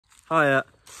Hiya.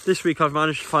 This week I've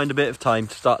managed to find a bit of time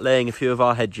to start laying a few of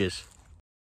our hedges.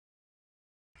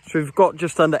 So we've got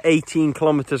just under 18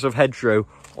 kilometres of hedgerow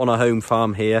on our home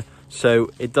farm here, so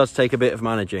it does take a bit of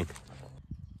managing.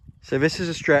 So this is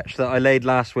a stretch that I laid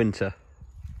last winter.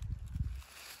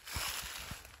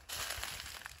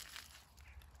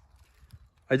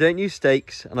 I don't use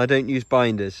stakes and I don't use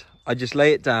binders. I just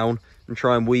lay it down and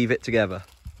try and weave it together.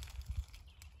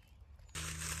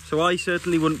 So I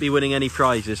certainly wouldn't be winning any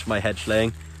prizes for my hedge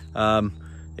laying.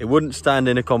 It wouldn't stand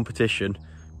in a competition,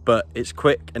 but it's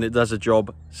quick and it does a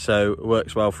job, so it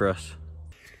works well for us.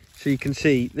 So you can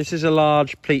see, this is a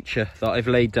large pleacher that I've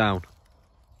laid down.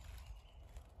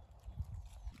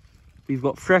 We've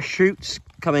got fresh shoots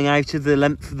coming out of the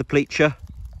length of the pleacher,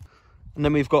 and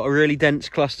then we've got a really dense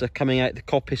cluster coming out the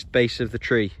coppice base of the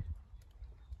tree.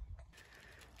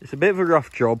 It's a bit of a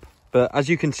rough job, but as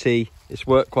you can see, it's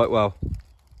worked quite well.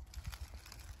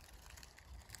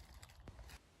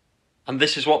 And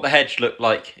this is what the hedge looked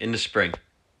like in the spring.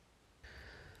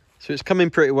 So it's coming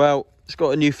pretty well. It's got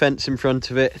a new fence in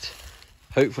front of it.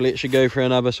 Hopefully it should go for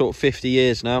another sort of 50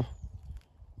 years now.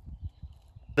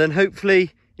 Then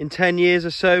hopefully in 10 years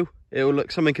or so, it will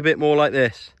look something a bit more like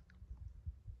this.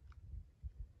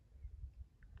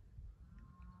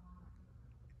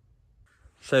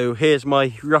 So here's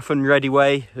my rough and ready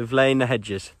way of laying the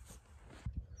hedges.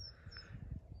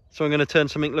 So I'm going to turn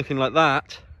something looking like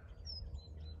that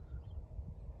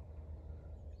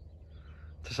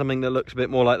to something that looks a bit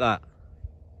more like that.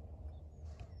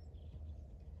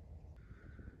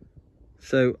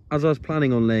 So as I was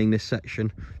planning on laying this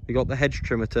section, we got the hedge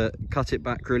trimmer to cut it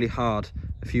back really hard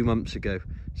a few months ago.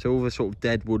 So all the sort of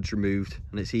dead wood's removed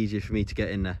and it's easier for me to get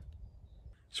in there.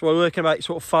 So I work in about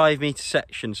sort of 5 metre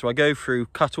section. So I go through,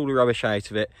 cut all the rubbish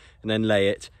out of it and then lay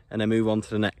it and then move on to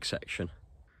the next section.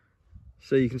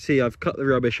 So you can see I've cut the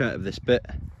rubbish out of this bit,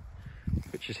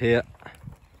 which is here.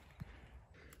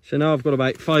 So now I've got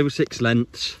about 5 or 6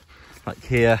 lengths, like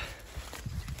here,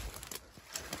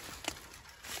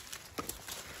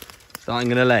 that I'm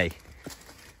going to lay.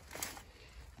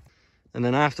 And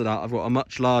then after that, I've got a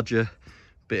much larger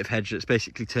bit of hedge that's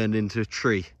basically turned into a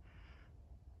tree.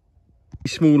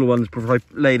 These smaller ones, before I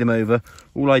lay them over,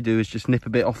 all I do is just nip a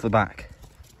bit off the back.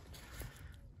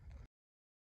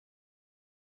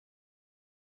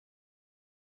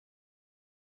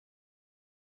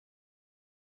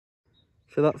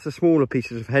 So that's the smaller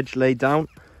pieces of hedge laid down.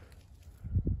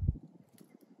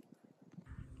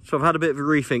 So I've had a bit of a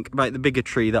rethink about the bigger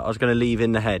tree that I was going to leave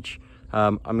in the hedge.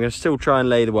 I'm going to still try and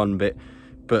lay the one bit,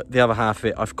 but the other half of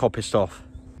it I've coppiced off.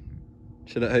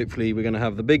 So that hopefully we're going to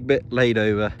have the big bit laid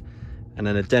over and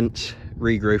then a dense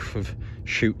regrowth of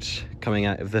shoots coming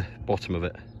out of the bottom of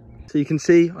it. So you can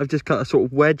see I've just cut a sort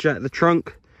of wedge out of the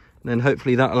trunk, and then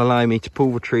hopefully that'll allow me to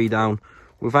pull the tree down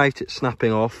without it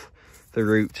snapping off the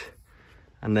root,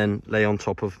 and then lay on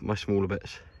top of my smaller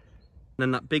bits. And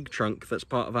then that big trunk that's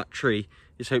part of that tree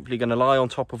is hopefully going to lie on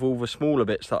top of all the smaller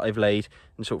bits that I've laid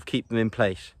and sort of keep them in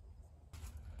place.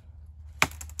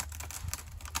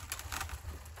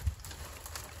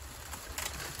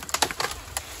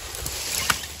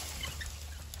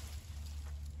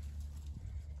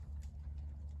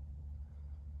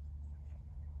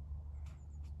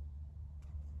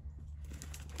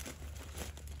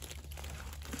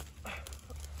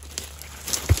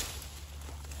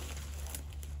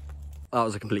 That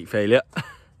was a complete failure.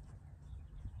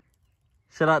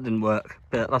 So that didn't work,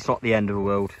 but that's not the end of the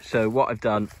world. So what I've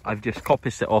done, I've just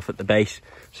coppiced it off at the base,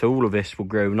 so all of this will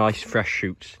grow nice fresh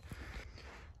shoots.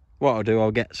 What I'll do,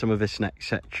 I'll get some of this next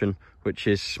section, which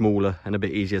is smaller and a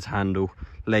bit easier to handle,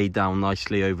 laid down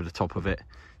nicely over the top of it,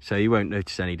 so you won't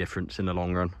notice any difference in the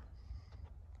long run.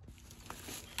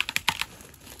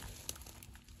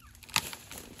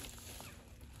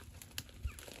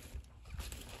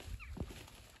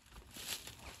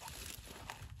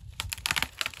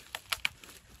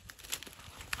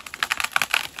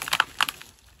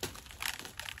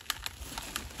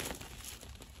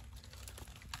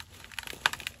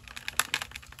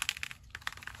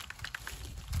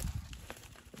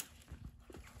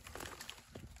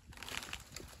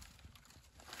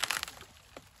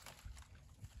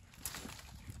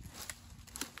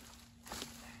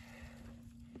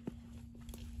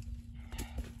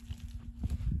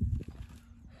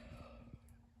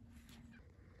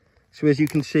 So as you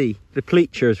can see, the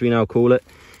pleacher, as we now call it,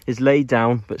 is laid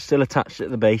down but still attached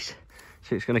at the base.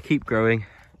 So it's going to keep growing,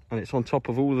 and it's on top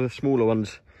of all the smaller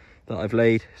ones that I've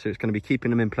laid. So it's going to be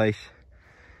keeping them in place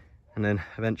and then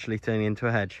eventually turning into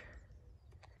a hedge.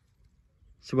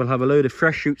 So we'll have a load of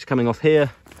fresh shoots coming off here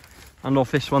and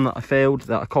off this one that I failed,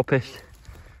 that I coppiced.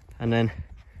 And then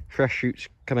fresh shoots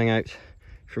coming out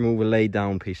from all the laid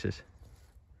down pieces.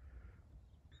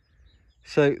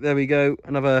 So there we go,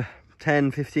 another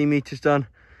 10-15 meters done,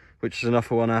 which is enough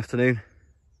for one afternoon.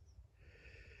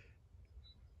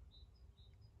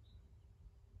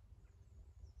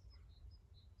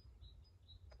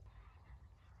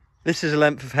 This is a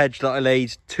length of hedge that I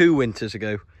laid 2 winters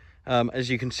ago. As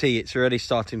you can see, it's already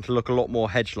starting to look a lot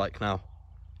more hedge-like now.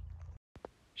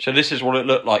 So this is what it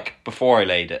looked like before I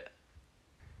laid it.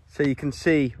 So you can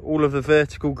see all of the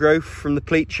vertical growth from the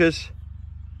pleachers.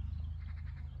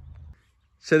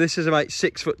 So this is about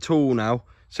 6 foot tall now.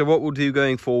 So what we'll do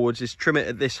going forwards is trim it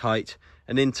at this height,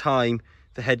 and in time,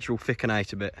 the hedge will thicken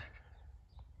out a bit.